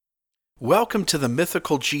Welcome to the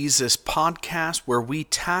Mythical Jesus podcast, where we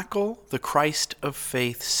tackle the Christ of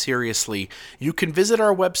Faith seriously. You can visit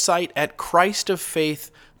our website at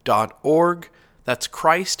christoffaith.org. That's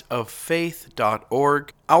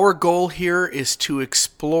christoffaith.org. Our goal here is to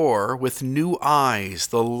explore with new eyes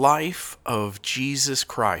the life of Jesus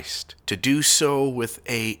Christ, to do so with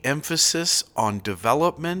an emphasis on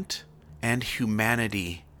development and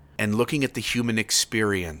humanity, and looking at the human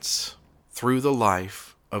experience through the life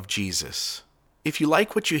of Jesus. If you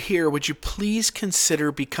like what you hear, would you please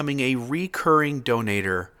consider becoming a recurring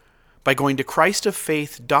donator by going to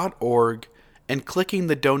christoffaith.org and clicking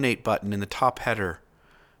the donate button in the top header.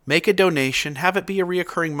 Make a donation, have it be a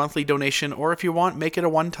recurring monthly donation, or if you want, make it a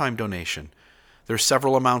one-time donation. There's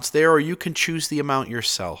several amounts there, or you can choose the amount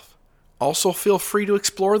yourself. Also, feel free to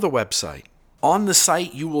explore the website. On the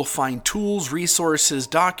site, you will find tools, resources,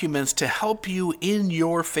 documents to help you in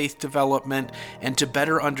your faith development and to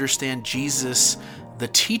better understand Jesus, the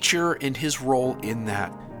teacher, and his role in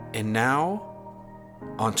that. And now,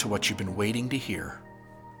 on to what you've been waiting to hear.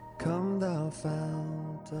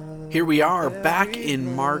 Here we are, back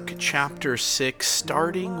in Mark chapter 6,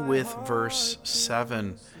 starting with verse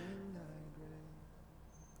 7.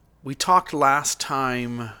 We talked last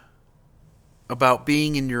time about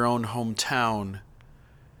being in your own hometown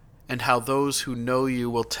and how those who know you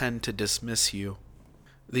will tend to dismiss you.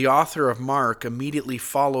 The author of Mark immediately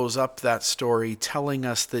follows up that story, telling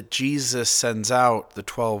us that Jesus sends out the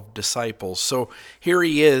 12 disciples. So here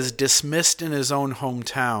he is, dismissed in his own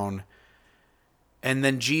hometown, and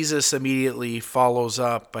then Jesus immediately follows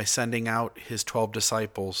up by sending out his 12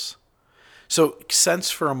 disciples. So sense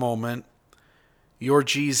for a moment, you're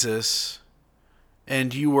Jesus,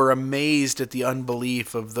 and you were amazed at the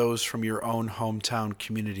unbelief of those from your own hometown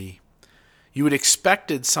community. You had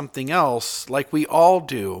expected something else, like we all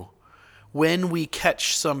do. When we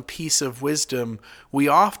catch some piece of wisdom, we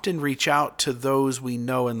often reach out to those we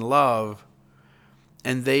know and love,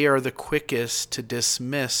 and they are the quickest to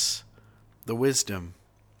dismiss the wisdom.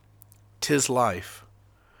 'Tis life.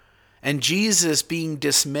 And Jesus, being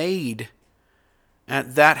dismayed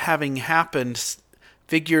at that having happened,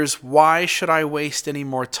 figures, why should I waste any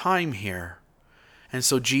more time here? And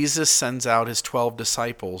so Jesus sends out his 12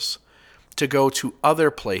 disciples to go to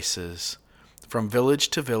other places, from village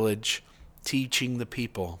to village, teaching the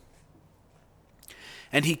people.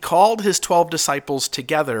 And he called his 12 disciples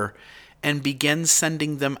together and began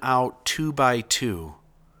sending them out 2 by 2,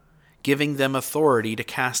 giving them authority to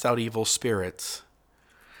cast out evil spirits.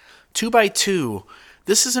 2 by 2,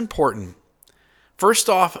 this is important. First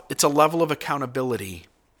off, it's a level of accountability.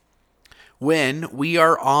 When we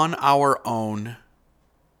are on our own,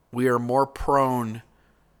 we are more prone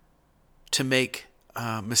to make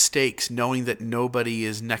mistakes knowing that nobody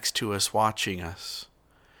is next to us watching us.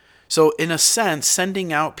 So in a sense,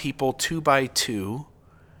 sending out people 2 by 2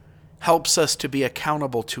 helps us to be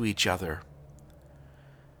accountable to each other.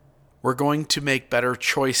 We're going to make better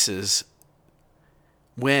choices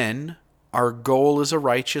when our goal is a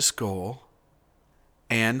righteous goal,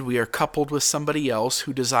 and we are coupled with somebody else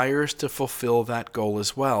who desires to fulfill that goal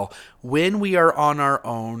as well. When we are on our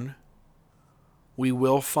own, we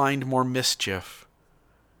will find more mischief,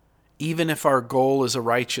 even if our goal is a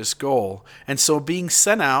righteous goal. And so being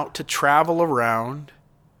sent out to travel around,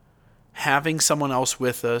 having someone else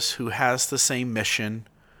with us who has the same mission,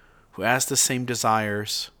 who has the same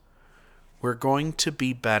desires, we're going to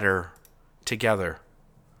be better together,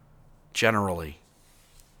 generally.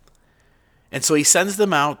 And so he sends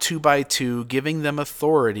them out 2 by 2, giving them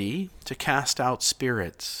authority to cast out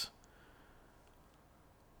spirits.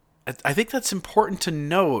 I think that's important to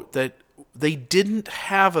note, that they didn't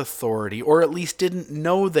have authority, or at least didn't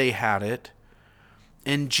know they had it.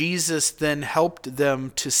 And Jesus then helped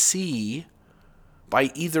them to see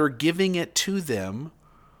by either giving it to them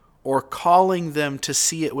or calling them to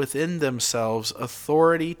see it within themselves,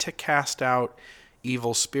 authority to cast out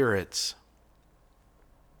evil spirits.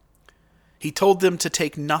 He told them to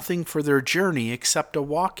take nothing for their journey except a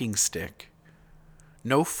walking stick.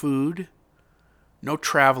 No food, no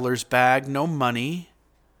traveler's bag, no money.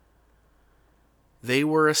 They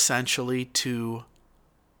were essentially to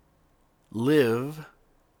live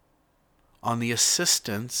on the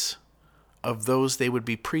assistance of those they would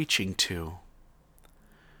be preaching to.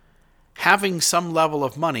 Having some level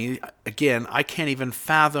of money, again, I can't even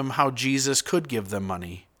fathom how Jesus could give them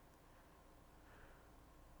money.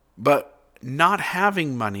 But not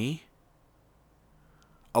having money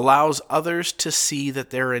allows others to see that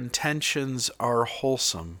their intentions are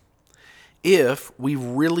wholesome. If we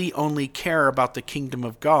really only care about the kingdom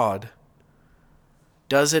of God,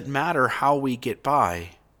 does it matter how we get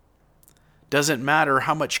by? Doesn't matter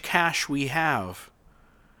how much cash we have.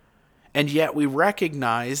 And yet we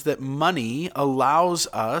recognize that money allows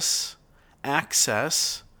us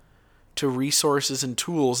access to resources and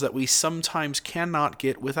tools that we sometimes cannot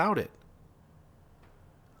get without it.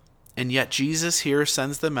 And yet Jesus here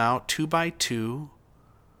sends them out 2 by 2.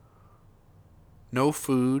 No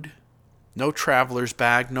food, no traveler's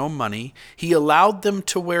bag, no money. He allowed them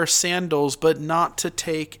to wear sandals, but not to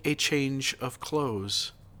take a change of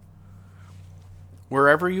clothes.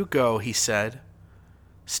 Wherever you go, he said,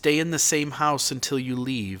 stay in the same house until you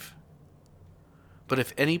leave. But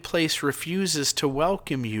if any place refuses to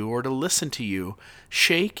welcome you or to listen to you,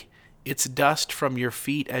 shake its dust from your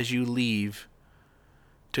feet as you leave,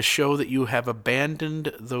 to show that you have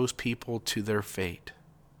abandoned those people to their fate.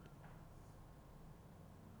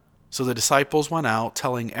 So the disciples went out,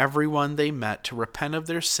 telling everyone they met to repent of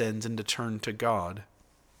their sins and to turn to God.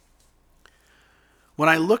 When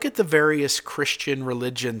I look at the various Christian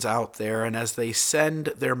religions out there, and as they send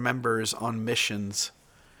their members on missions,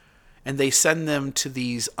 and they send them to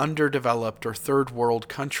these underdeveloped or third world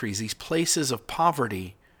countries, these places of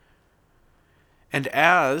poverty, and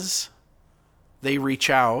as they reach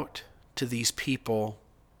out to these people,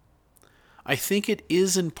 I think it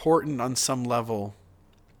is important on some level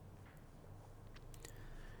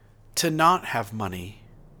to not have money,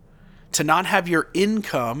 to not have your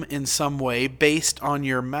income in some way based on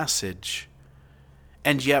your message.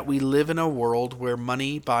 And yet we live in a world where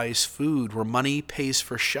money buys food, where money pays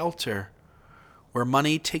for shelter, where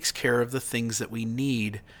money takes care of the things that we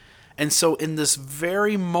need. And so in this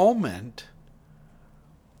very moment,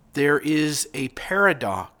 there is a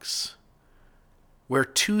paradox where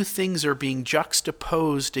two things are being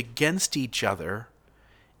juxtaposed against each other,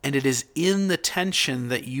 and it is in the tension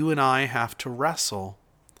that you and I have to wrestle.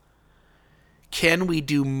 Can we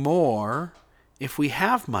do more if we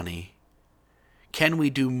have money? Can we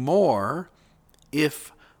do more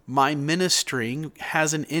if my ministering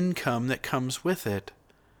has an income that comes with it?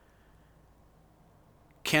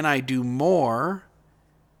 Can I do more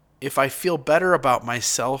if I feel better about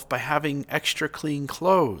myself by having extra clean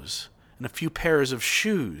clothes and a few pairs of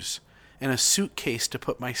shoes and a suitcase to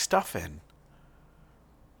put my stuff in?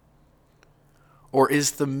 Or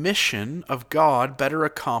is the mission of God better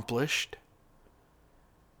accomplished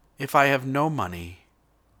if I have no money,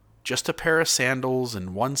 just a pair of sandals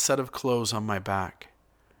and one set of clothes on my back,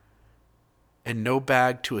 and no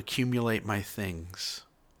bag to accumulate my things?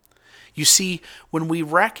 You see, when we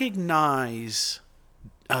recognize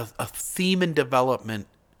a theme in development,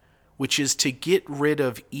 which is to get rid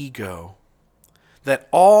of ego, that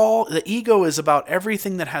all the ego is about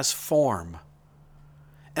everything that has form.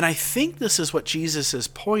 And I think this is what Jesus is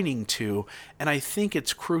pointing to, and I think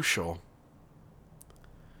it's crucial.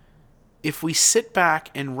 If we sit back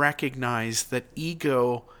and recognize that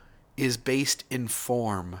ego is based in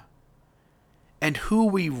form, and who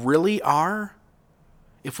we really are,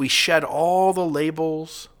 if we shed all the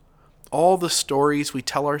labels, all the stories we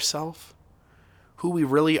tell ourselves, who we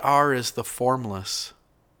really are is the formless.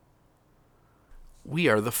 We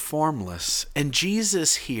are the formless. And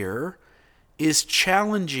Jesus here is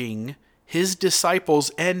challenging his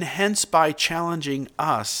disciples, and hence by challenging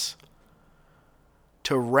us,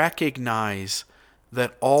 to recognize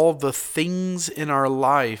that all the things in our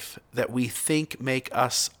life that we think make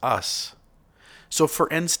us us. So for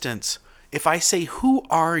instance, if I say, who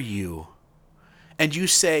are you? And you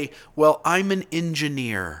say, well, I'm an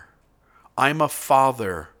engineer, I'm a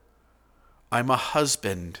father, I'm a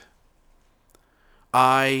husband,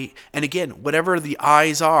 and again, whatever the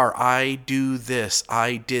I's are, I do this,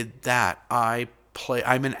 I did that, I'm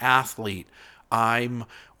an athlete,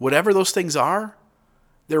 whatever those things are,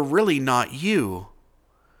 they're really not you.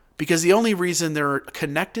 Because the only reason they're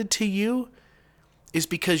connected to you is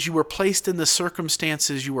because you were placed in the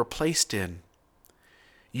circumstances you were placed in.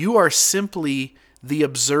 You are simply the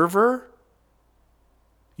observer.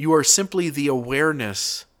 You are simply the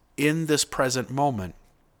awareness in this present moment.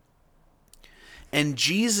 And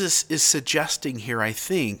Jesus is suggesting here, I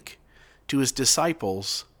think, to his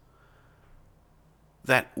disciples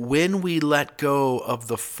that when we let go of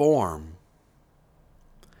the form,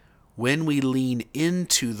 when we lean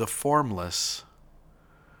into the formless,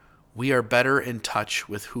 we are better in touch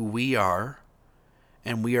with who we are,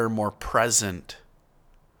 and we are more present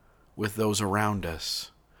with those around us.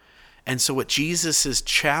 And so what Jesus is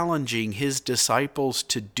challenging his disciples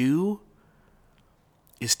to do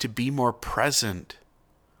is to be more present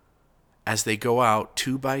as they go out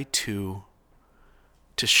 2 by 2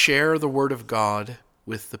 to share the word of God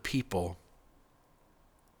with the people,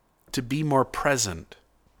 to be more present.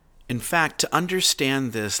 In fact, to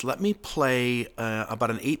understand this, let me play about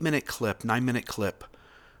an 9-minute clip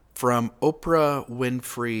from Oprah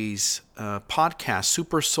Winfrey's podcast,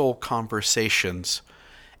 Super Soul Conversations.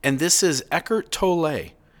 And this is Eckhart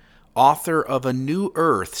Tolle, author of A New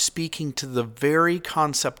Earth, speaking to the very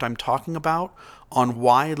concept I'm talking about on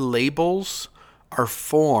why labels are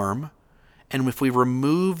form. And if we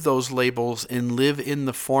remove those labels and live in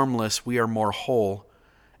the formless, we are more whole.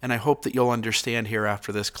 And I hope that you'll understand here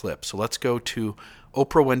after this clip. So let's go to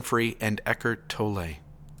Oprah Winfrey and Eckhart Tolle.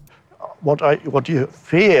 What you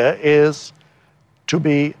fear is to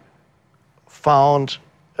be found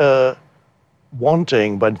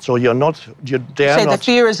wanting, but so you dare say not. The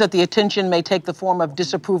fear is that the attention may take the form of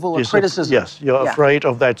disapproval or criticism. Yes, you're afraid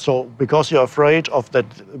of that. So because you're afraid of that,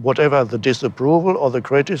 whatever the disapproval or the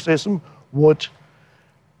criticism would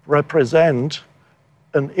represent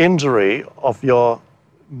an injury of your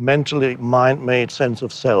mentally mind-made sense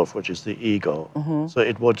of self, which is the ego. So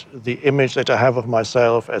the image that I have of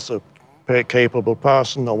myself as a capable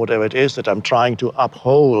person or whatever it is that I'm trying to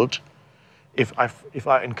uphold, if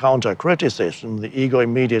I encounter criticism, the ego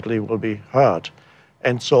immediately will be hurt.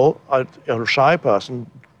 And so a shy person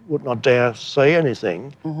would not dare say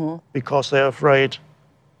anything because they're afraid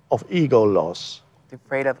of ego loss. They're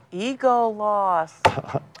afraid of ego loss.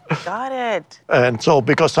 Got it. And so,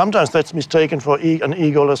 because sometimes that's mistaken for an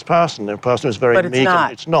egoless person, a person who's very meek.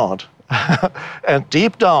 But it's not. And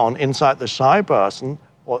deep down inside the shy person,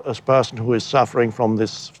 or a person who is suffering from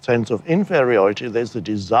this sense of inferiority, there's the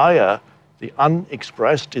desire, the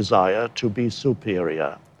unexpressed desire to be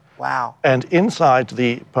superior. Wow. And inside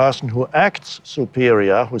the person who acts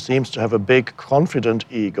superior, who seems to have a big, confident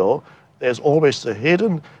ego, there's always the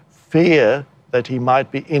hidden fear that he might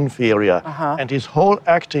be inferior. And his whole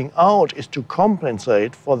acting out is to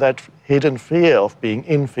compensate for that hidden fear of being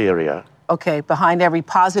inferior. Okay, behind every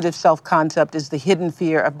positive self-concept is the hidden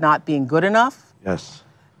fear of not being good enough. Yes.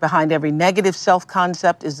 Behind every negative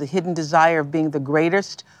self-concept is the hidden desire of being the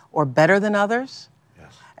greatest or better than others.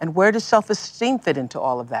 Yes. And where does self-esteem fit into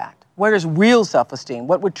all of that? Where does real self-esteem,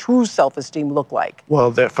 what would true self-esteem look like?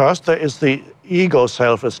 Well, first there is the ego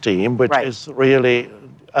self-esteem, which is really,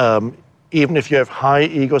 even if you have high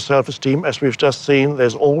ego self-esteem, as we've just seen,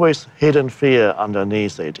 there's always hidden fear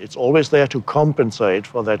underneath it. It's always there to compensate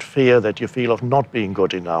for that fear that you feel of not being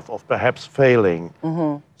good enough, of perhaps failing.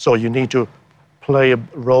 So you need to play a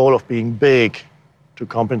role of being big to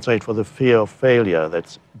compensate for the fear of failure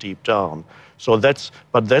that's deep down. So that's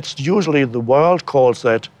usually the world calls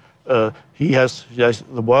that,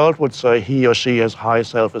 the world would say he or she has high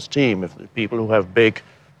self-esteem, if the people who have big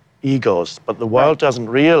egos, but the world doesn't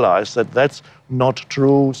realize that that's not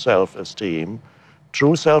true self-esteem.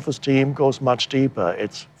 True self-esteem goes much deeper.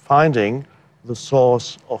 It's finding the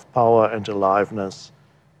source of power and aliveness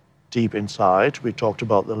deep inside. We talked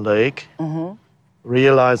about the lake.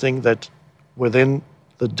 Realizing that within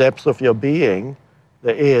the depth of your being,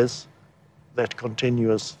 there is that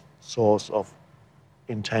continuous source of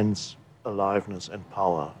intense aliveness and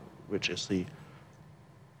power, which is the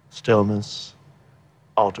stillness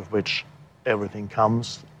out of which everything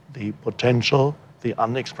comes, the potential, the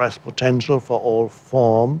unexpressed potential for all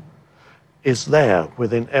form is there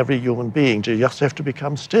within every human being. You just have to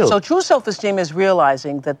become still. So true self-esteem is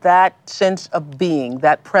realizing that sense of being,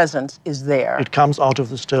 that presence is there. It comes out of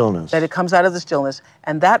the stillness. That it comes out of the stillness.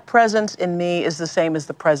 And that presence in me is the same as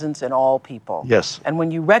the presence in all people. Yes. And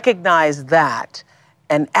when you recognize that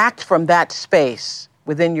and act from that space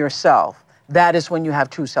within yourself, that is when you have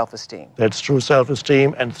true self-esteem. That's true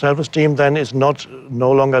self-esteem. And self-esteem then is no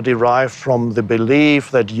longer derived from the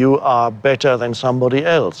belief that you are better than somebody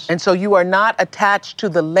else. And so you are not attached to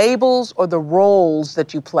the labels or the roles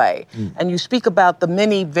that you play. And you speak about the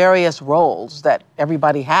many various roles that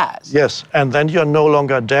everybody has. Yes, and then you're no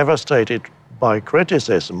longer devastated by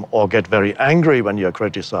criticism or get very angry when you're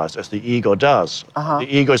criticized, as the ego does. The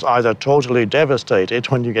ego is either totally devastated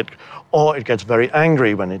when you or it gets very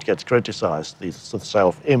angry when it gets criticized, the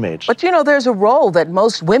self-image. But there's a role that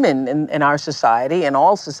most women in our society and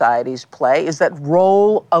all societies play, is that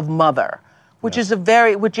role of mother, which is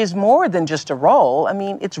which is more than just a role. I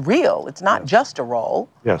mean, it's real. It's not just a role.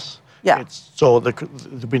 Yes. Yeah.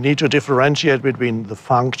 We need to differentiate between the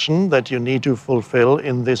function that you need to fulfill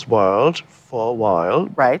in this world for a while.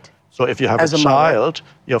 Right. So if you have a child,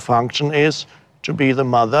 your function is to be the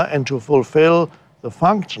mother and to fulfill the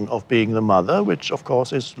function of being the mother, which of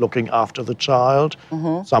course is looking after the child,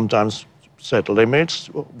 sometimes set limits,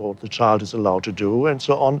 what the child is allowed to do and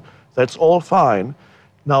so on. That's all fine.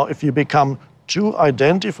 Now, if you become too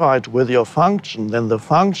identified with your function, then the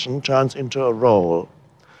function turns into a role.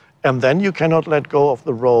 And then you cannot let go of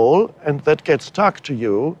the role, and that gets stuck to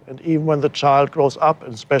you. And even when the child grows up,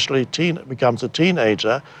 and especially becomes a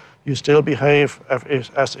teenager, you still behave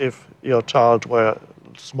as if your child were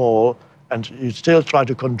small, and you still try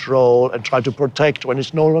to control and try to protect when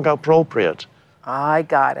it's no longer appropriate. I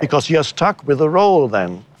got it. Because you're stuck with the role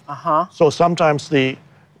then. So sometimes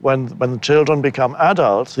when the children become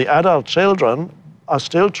adults, the adult children are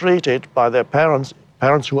still treated by their parents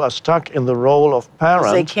who are stuck in the role of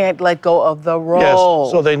parent. They can't let go of the role.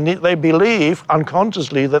 Yes, so they believe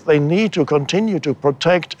unconsciously that they need to continue to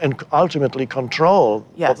protect and ultimately control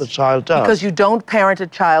what the child does. Because you don't parent a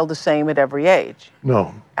child the same at every age.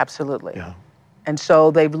 No. Absolutely. Yeah. And so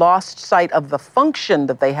they've lost sight of the function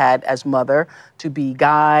that they had as mother to be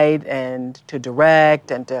guide and to direct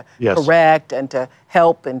and to correct and to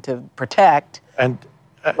help and to protect. And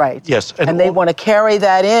right. Yes. And they want to carry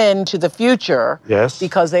that into the future. Yes.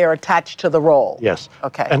 Because they are attached to the role. Yes.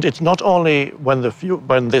 Okay. And it's not only when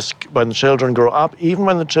children grow up, even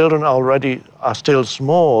when the children are still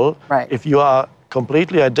small. Right. If you are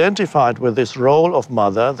completely identified with this role of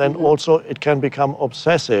mother, then also it can become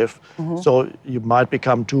obsessive. So you might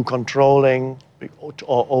become too controlling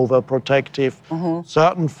or overprotective.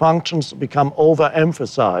 Certain functions become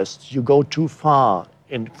overemphasized. You go too far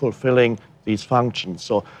in fulfilling these functions.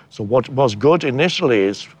 So what was good initially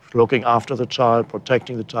is looking after the child,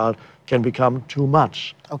 protecting the child, can become too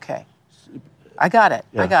much. Okay. I got it.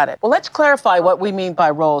 Yeah. I got it. Well, let's clarify what we mean by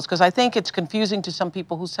roles, because I think it's confusing to some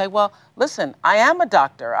people who say, well, listen, I am a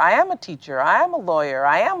doctor, I am a teacher, I am a lawyer,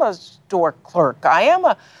 I am a store clerk, I am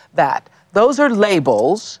that. Those are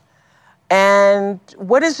labels. And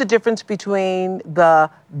what is the difference between the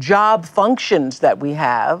job functions that we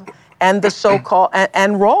have and the so-called,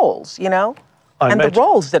 and roles, the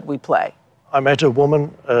roles that we play? I met a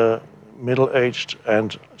woman, middle-aged,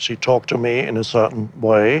 and she talked to me in a certain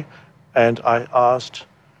way. And I asked,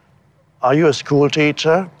 are you a school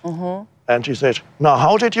teacher? And she said, now,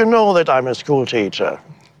 how did you know that I'm a school teacher?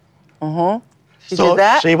 She did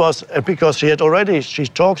that? She was, because she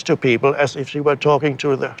talks to people as if she were talking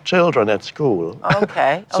to the children at school.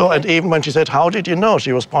 Okay. And even when she said, how did you know?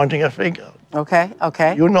 She was pointing a finger. Okay.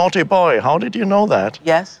 You naughty boy, how did you know that?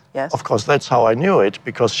 Yes. Of course, that's how I knew it,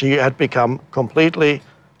 because she had become completely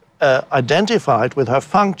identified with her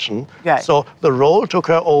function. Right. So the role took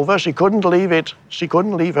her over. She couldn't leave it. She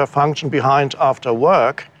couldn't leave her function behind after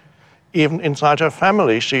work. Even inside her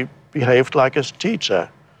family, she behaved like a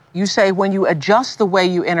teacher. You say when you adjust the way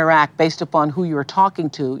you interact based upon who you're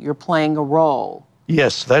talking to, you're playing a role.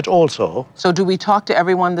 Yes, that also. So do we talk to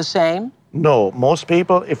everyone the same? No, most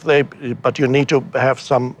people, but you need to have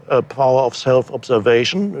some power of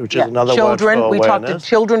self-observation, which is another word for awareness. We talk to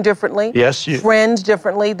children differently. Yes. Friends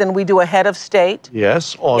differently than we do a head of state.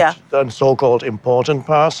 Yes, or a so-called important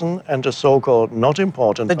person and a so-called not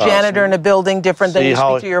important person. The janitor in a building different than you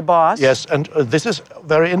speak to your boss. Yes, and this is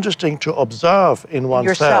very interesting to observe in oneself.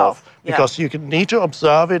 Yourself. Because you need to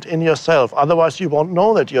observe it in yourself. Otherwise, you won't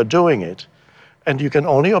know that you're doing it. And you can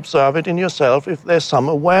only observe it in yourself if there's some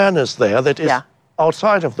awareness there that is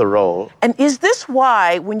outside of the role. And is this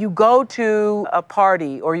why when you go to a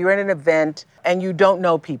party or you're at an event and you don't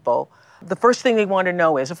know people, the first thing they want to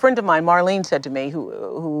know is, a friend of mine, Marlene, said to me,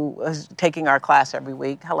 who is taking our class every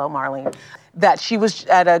week, hello, Marlene, that she was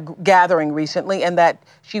at a gathering recently and that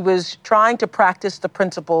she was trying to practice the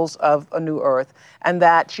principles of A New Earth, and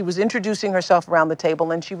that she was introducing herself around the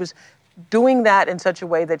table, and she was doing that in such a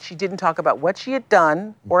way that she didn't talk about what she had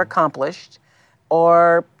done or accomplished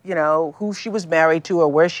or, who she was married to or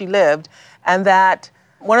where she lived. And that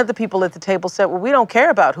one of the people at the table said, well, we don't care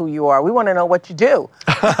about who you are. We want to know what you do.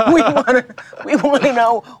 we want to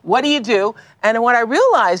know, what do you do? And what I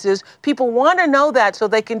realized is people want to know that so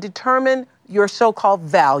they can determine your so-called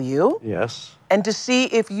value. Yes. And to see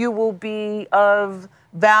if you will be of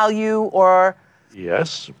value or...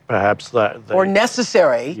 Yes, perhaps that... or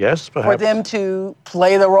necessary for them to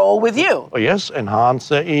play the role with you. Oh, yes, enhance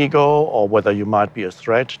their ego, or whether you might be a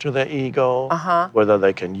threat to their ego, whether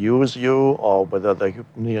they can use you, or whether they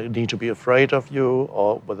need to be afraid of you,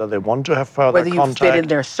 or whether they want to have further contact. Whether you fit in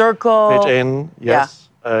their circle. Fit in, yes.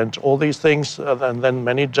 Yeah. And all these things, and then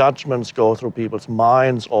many judgments go through people's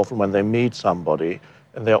minds often when they meet somebody,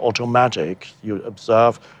 and they're automatic. You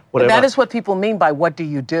observe... whatever. And that is what people mean by what do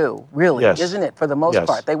you do, really, isn't it, for the most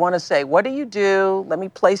part? They want to say, what do you do? Let me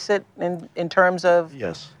place it in terms of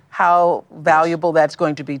how valuable that's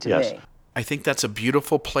going to be to me. I think that's a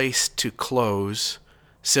beautiful place to close,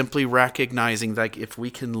 simply recognizing that if we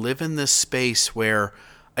can live in this space where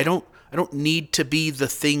I don't need to be the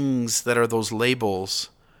things that are those labels.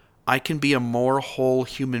 I can be a more whole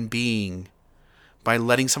human being by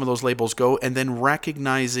letting some of those labels go, and then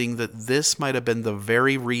recognizing that this might have been the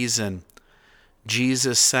very reason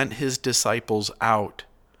Jesus sent his disciples out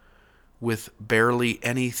with barely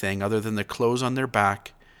anything other than the clothes on their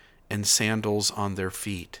back and sandals on their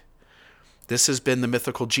feet. This has been the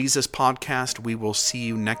Mythical Jesus podcast. We will see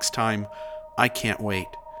you next time. I can't wait.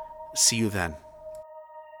 See you then.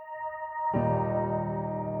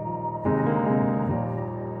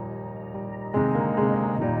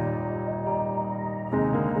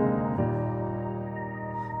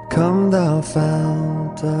 Come thou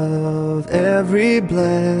fount of every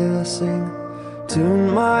blessing,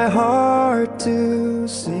 tune my heart to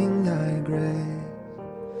sing thy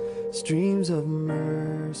grace. Streams of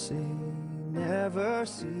mercy never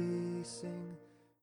ceasing.